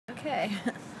Okay.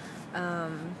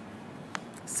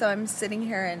 So I'm sitting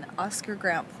here in Oscar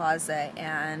Grant Plaza,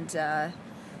 and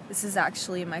this is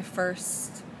actually my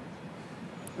first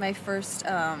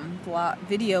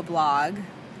video blog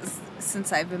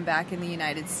since I've been back in the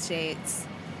United States.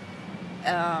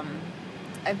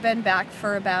 I've been back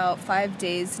for about 5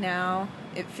 days now.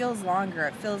 It feels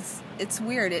longer. It's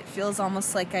weird. It feels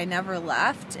almost like I never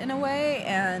left in a way,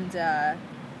 and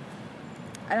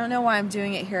I don't know why I'm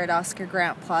doing it here at Oscar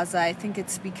Grant Plaza. I think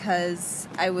it's because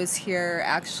I was here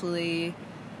actually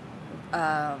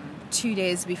 2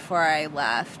 days before I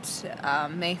left,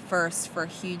 May 1st, for a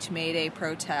huge May Day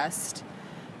protest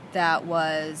that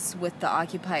was with the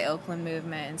Occupy Oakland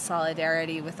movement in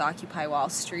solidarity with Occupy Wall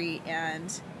Street,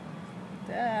 and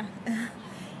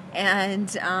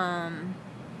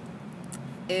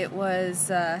it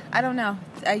was, I don't know,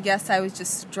 I guess I was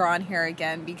just drawn here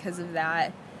again because of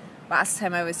that. Last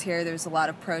time I was here, there was a lot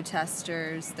of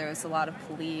protesters, there was a lot of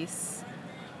police,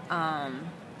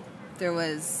 there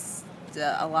was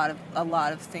a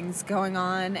lot of things going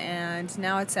on, and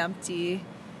now it's empty.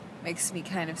 Makes me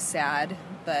kind of sad,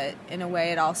 but in a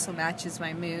way it also matches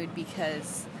my mood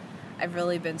because I've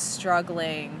really been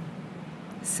struggling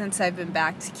since I've been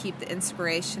back to keep the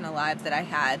inspiration alive that I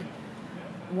had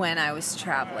when I was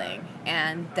traveling,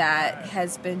 and that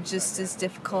has been just as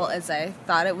difficult as I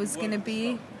thought it was going to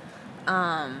be.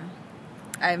 I'm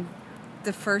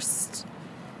the first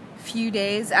few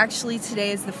days, actually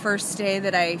today is the first day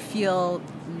that I feel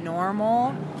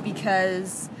normal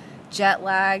because jet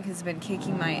lag has been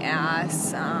kicking my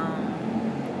ass.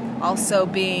 Also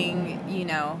being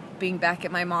back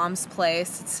at my mom's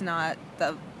place, it's not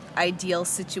the ideal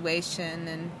situation,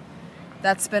 and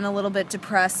that's been a little bit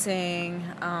depressing.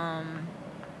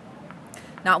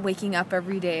 Not waking up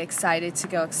every day excited to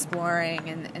go exploring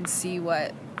and see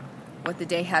what the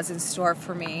day has in store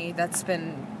for me. That's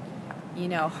been,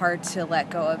 hard to let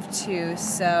go of too.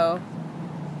 So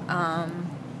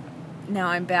now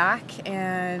I'm back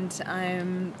and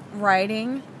I'm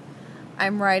writing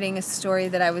a story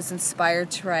that I was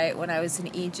inspired to write when I was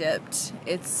in Egypt.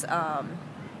 It's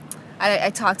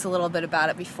I talked a little bit about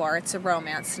it before. It's a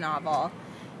romance novel,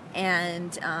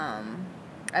 and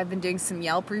I've been doing some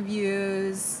Yelp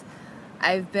reviews.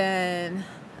 I've been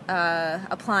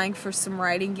applying for some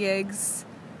writing gigs,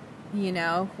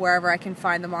 wherever I can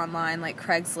find them online, like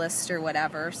Craigslist or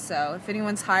whatever. So if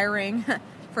anyone's hiring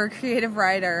for a creative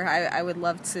writer, I would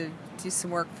love to do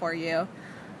some work for you.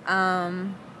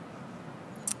 I've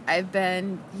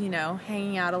been,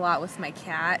 hanging out a lot with my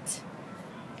cat,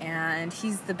 and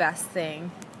he's the best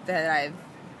thing that I've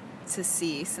to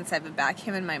see since I've been back,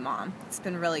 him and my mom. It's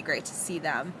been really great to see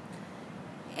them.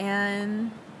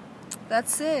 And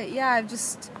that's it. Yeah, I'm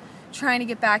just trying to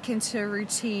get back into a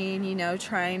routine,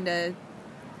 trying to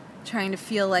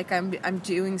feel like I'm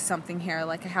doing something here,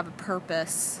 like I have a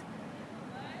purpose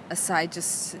aside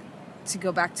just to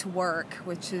go back to work,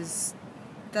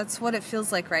 that's what it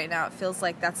feels like right now. It feels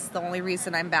like that's the only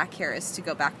reason I'm back here, is to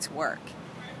go back to work.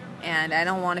 And I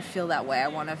don't want to feel that way. I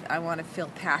want to feel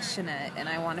passionate, and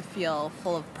I want to feel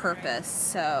full of purpose.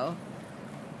 So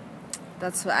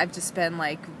that's what I've just been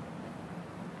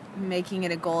making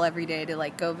it a goal every day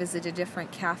to go visit a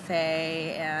different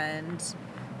cafe and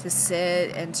to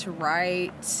sit and to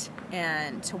write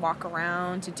and to walk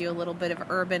around, to do a little bit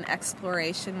of urban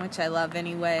exploration, which I love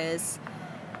anyways.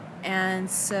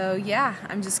 And so yeah,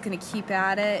 I'm just gonna keep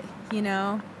at it.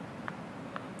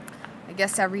 I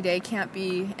guess every day can't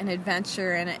be an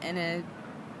adventure in a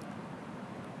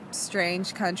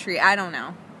strange country. I don't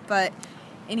know. But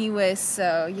anyway,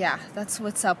 so yeah, that's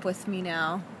what's up with me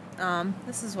now.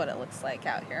 This is what it looks like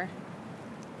out here.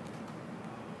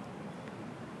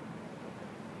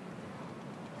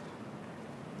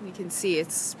 You can see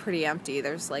it's pretty empty.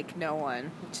 There's no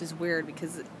one, which is weird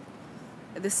because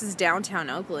this is downtown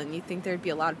Oakland. You'd think there'd be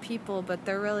a lot of people, but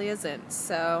there really isn't.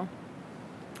 So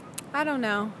I don't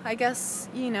know. I guess,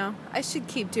 I should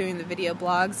keep doing the video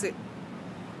blogs. It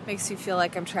makes me feel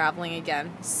like I'm traveling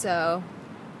again. So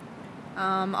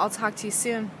I'll talk to you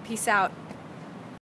soon. Peace out.